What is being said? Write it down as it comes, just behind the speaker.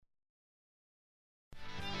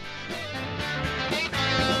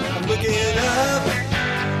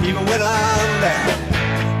when I'm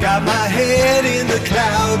down. Got my head in the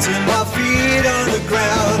clouds and my feet on the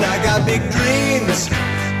ground. I got big dreams,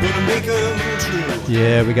 gonna make them true.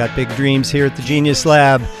 Yeah, we got big dreams here at the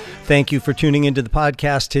GeniusLab. Thank you for tuning into the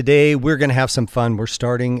podcast today. We're going to have some fun. We're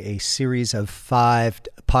starting a series of 5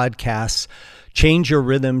 podcasts, Change Your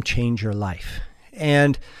Rhythm, Change Your Life.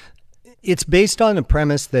 And it's based on a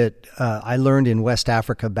premise that I learned in West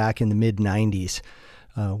Africa back in the mid-90s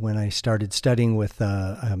when I started studying with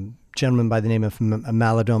a gentleman by the name of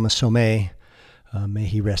Malidoma Somé. May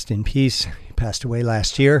he rest in peace. He passed away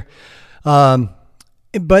last year.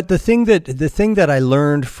 But the thing that I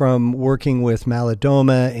learned from working with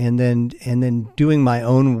Malidoma and then doing my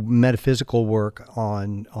own metaphysical work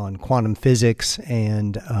on quantum physics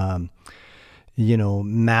and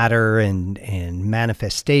matter and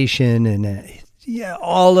manifestation and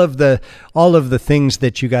all of the things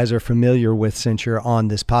that you guys are familiar with since you're on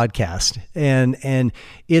this podcast, and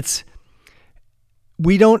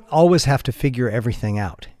we don't always have to figure everything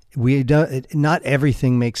out. Not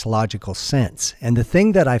everything makes logical sense. And the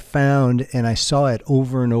thing that I found, and I saw it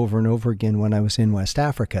over and over and over again when I was in West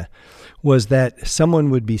Africa, was that someone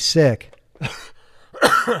would be sick,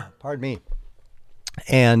 pardon me,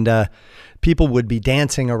 and people would be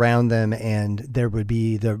dancing around them, and there would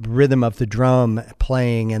be the rhythm of the drum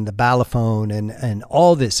playing and the balafon and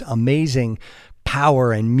all this amazing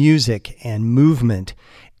power and music and movement,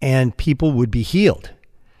 and people would be healed.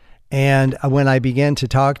 And when I began to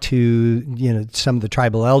talk to, some of the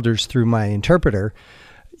tribal elders through my interpreter,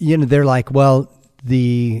 they're like, well,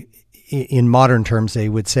 in modern terms, they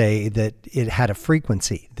would say that it had a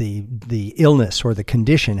frequency. The illness or the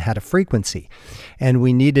condition had a frequency. And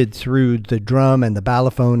we needed, through the drum and the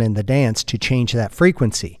balafon and the dance, to change that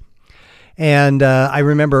frequency. And I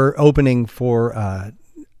remember opening for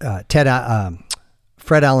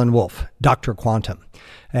Fred Allen Wolf, Dr. Quantum,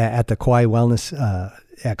 at the Kauai Wellness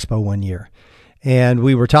Expo one year. And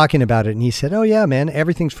we were talking about it, and he said, oh yeah, man,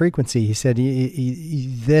 everything's frequency. He said,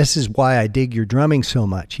 this is why I dig your drumming so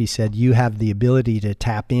much. He said, you have the ability to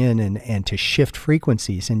tap in and to shift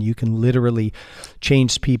frequencies, and you can literally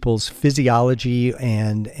change people's physiology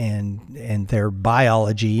and their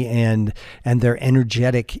biology and their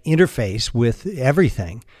energetic interface with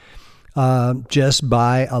everything. Just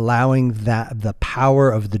by allowing the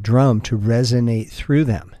power of the drum to resonate through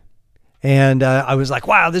them. And I was like,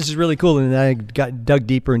 wow, this is really cool. And I dug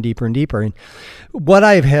deeper and deeper and deeper. And what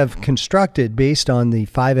I have constructed based on the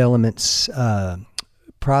 5 elements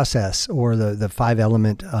process, or the 5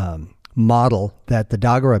 element model that the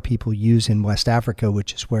Dagara people use in West Africa,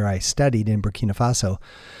 which is where I studied in Burkina Faso,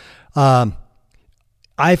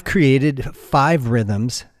 I've created 5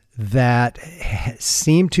 rhythms that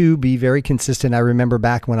seem to be very consistent. I remember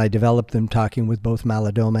back when I developed them, talking with both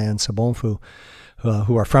Malidoma and Sabonfu,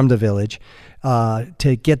 who are from the village,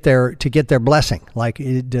 to get their blessing. Like,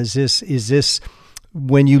 is this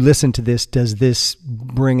when you listen to this, does this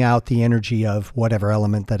bring out the energy of whatever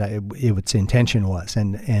element that its intention was?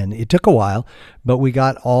 And it took a while, but we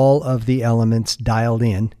got all of the elements dialed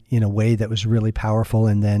in a way that was really powerful,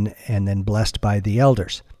 and then blessed by the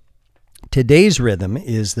elders. Today's rhythm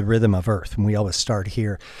is the rhythm of Earth, and we always start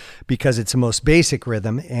here because it's the most basic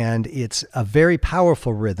rhythm, and it's a very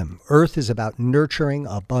powerful rhythm. Earth is about nurturing,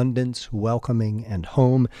 abundance, welcoming, and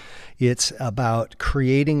home. It's about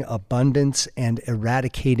creating abundance and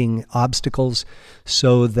eradicating obstacles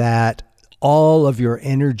so that all of your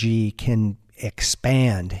energy can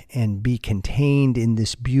expand and be contained in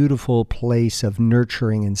this beautiful place of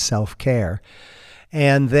nurturing and self-care.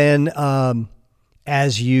 And then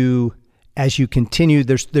as you continue,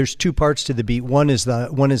 there's 2 parts to the beat. One is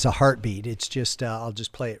a heartbeat. It's just I'll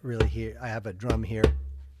just play it really here. I have a drum here.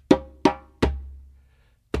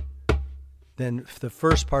 Then the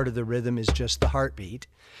first part of the rhythm is just the heartbeat,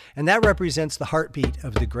 and that represents the heartbeat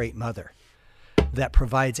of the Great Mother that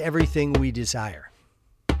provides everything we desire.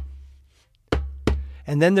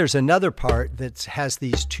 And then there's another part that has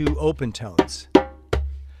these 2 open tones.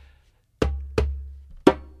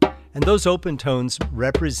 And those open tones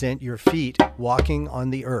represent your feet walking on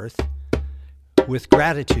the earth with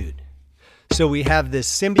gratitude. So we have this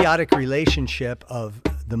symbiotic relationship of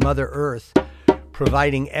the Mother Earth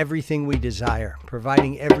providing everything we desire,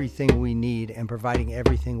 providing everything we need, and providing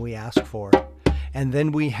everything we ask for. And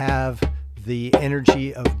then we have the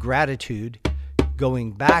energy of gratitude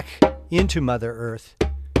going back into Mother Earth,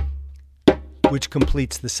 which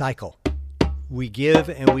completes the cycle. We give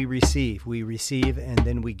and we receive and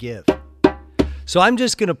then we give. So I'm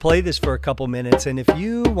just going to play this for a couple minutes, and if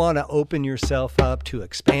you want to open yourself up to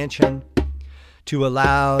expansion, to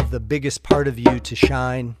allow the biggest part of you to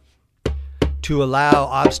shine, to allow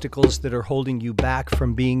obstacles that are holding you back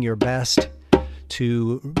from being your best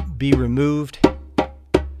to be removed.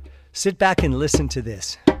 Sit back and listen to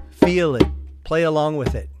this. Feel it. Play along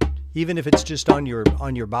with it, even if it's just on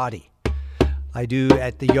your body. I do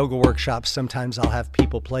at the yoga workshops, sometimes I'll have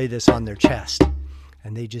people play this on their chest,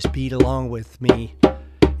 and they just beat along with me,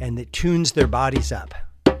 and it tunes their bodies up.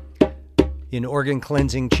 In organ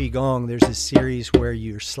cleansing Qigong, there's a series where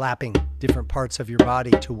you're slapping different parts of your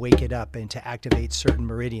body to wake it up and to activate certain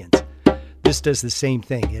meridians. This does the same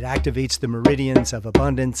thing. It activates the meridians of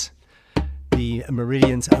abundance, the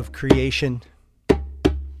meridians of creation,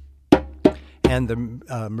 and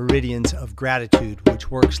the meridians of gratitude, which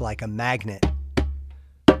works like a magnet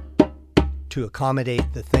to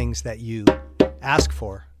accommodate the things that you ask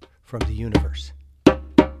for from the universe.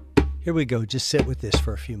 Here we go. Just sit with this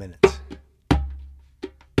for a few minutes.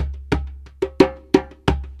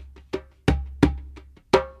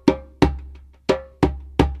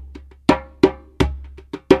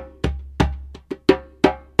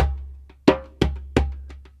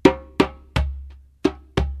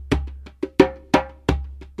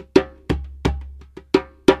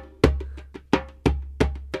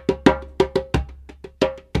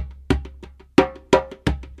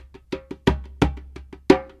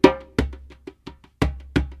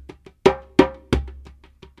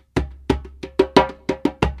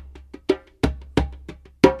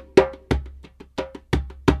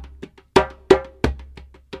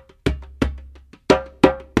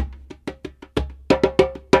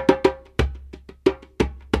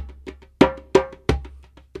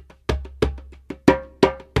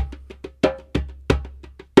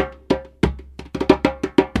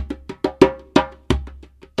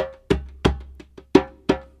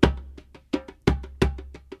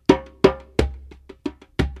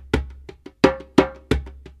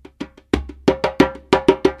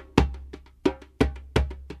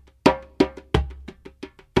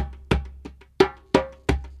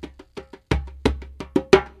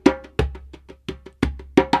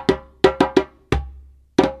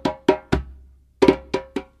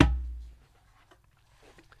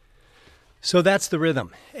 So that's the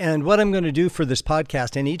rhythm. And what I'm going to do for this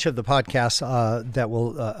podcast, and each of the podcasts that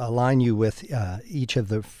will align you with each of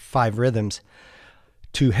the 5 rhythms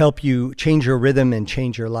to help you change your rhythm and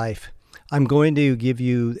change your life, I'm going to give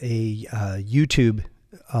you a YouTube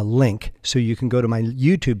link so you can go to my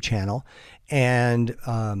YouTube channel and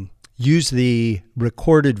use the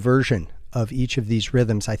recorded version of each of these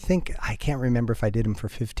rhythms. I can't remember if I did them for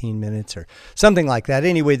 15 minutes or something like that.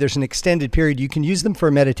 Anyway, there's an extended period. You can use them for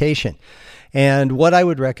meditation. And what I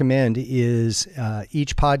would recommend is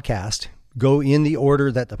each podcast, go in the order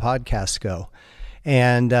that the podcasts go,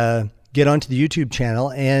 and get onto the YouTube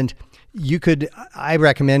channel. And I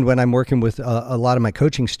recommend when I'm working with a lot of my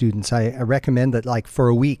coaching students, I recommend that like for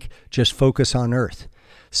a week, just focus on Earth.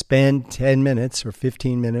 Spend 10 minutes or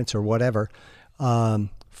 15 minutes or whatever,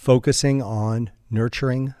 focusing on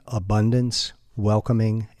nurturing, abundance,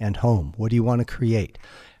 welcoming, and home. What do you want to create?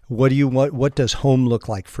 What does home look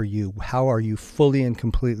like for you? How are you fully and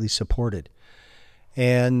completely supported?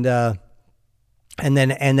 And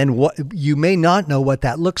then what you may not know what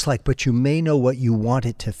that looks like, but you may know what you want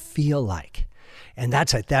it to feel like. And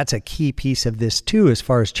that's a key piece of this too, as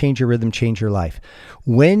far as change your rhythm, change your life.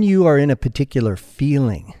 When you are in a particular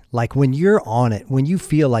feeling, like when you're on it, when you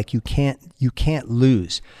feel like you can't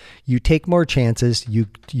lose, you take more chances, you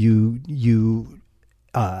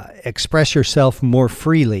express yourself more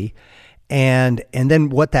freely. And then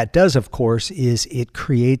what that does, of course, is it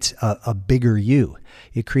creates a bigger you.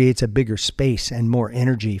 It creates a bigger space and more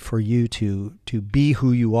energy for you to be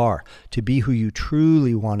who you are, to be who you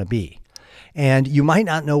truly want to be. And you might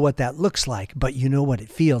not know what that looks like, but you know what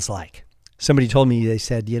it feels like. Somebody told me, they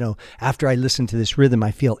said, after I listen to this rhythm,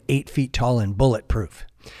 I feel 8 feet tall and bulletproof.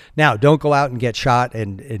 Now, don't go out and get shot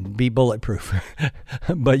and be bulletproof.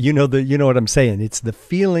 But you know what I'm saying. It's the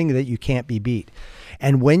feeling that you can't be beat.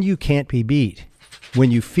 And when you can't be beat,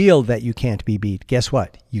 when you feel that you can't be beat, guess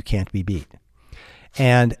what? You can't be beat.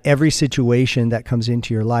 And every situation that comes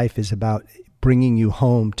into your life is about bringing you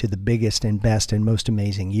home to the biggest and best and most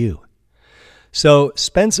amazing you. So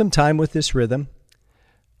spend some time with this rhythm.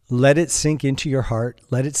 Let it sink into your heart.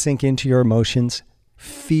 Let it sink into your emotions.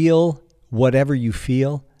 Feel whatever you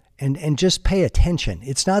feel, and just pay attention.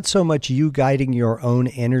 It's not so much you guiding your own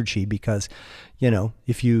energy, because,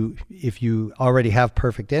 if you already have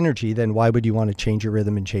perfect energy, then why would you want to change your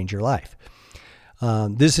rhythm and change your life?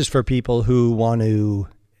 This is for people who want to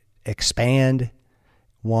expand,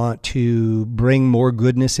 want to bring more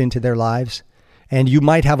goodness into their lives. And you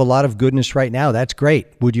might have a lot of goodness right now. That's great.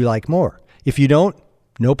 Would you like more? If you don't,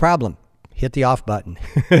 no problem. hit the off button.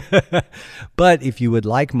 But if you would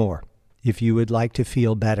like more, if you would like to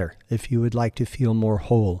feel better, if you would like to feel more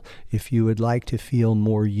whole, if you would like to feel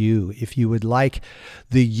more you, if you would like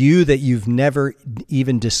the you that you've never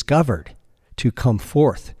even discovered to come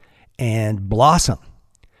forth and blossom,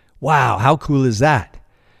 wow, how cool is that?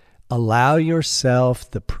 Allow yourself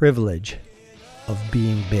the privilege of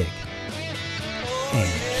being big. And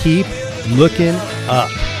keep looking up.